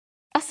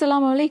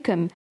Assalamu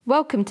alaikum.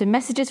 Welcome to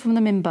Messages from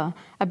the Mimbar,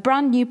 a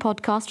brand new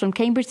podcast from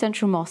Cambridge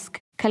Central Mosque,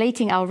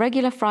 collating our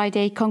regular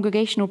Friday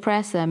congregational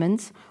prayer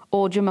sermons,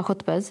 or Jummah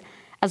khutbahs,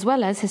 as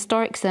well as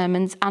historic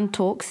sermons and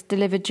talks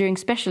delivered during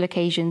special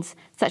occasions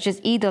such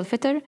as Eid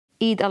al-Fitr,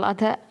 Eid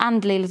al-Adha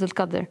and Laylatul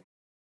Qadr.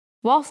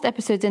 Whilst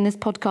episodes in this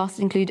podcast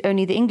include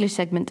only the English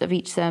segment of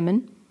each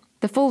sermon,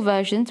 the full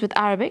versions with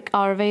Arabic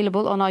are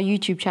available on our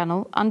YouTube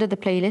channel under the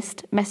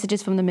playlist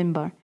Messages from the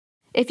Mimbar.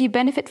 If you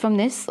benefit from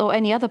this or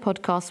any other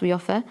podcasts we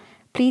offer,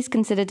 please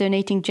consider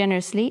donating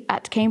generously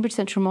at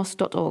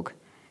cambridgecentralmosque.org.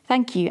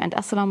 Thank you and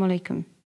Assalamu alaikum.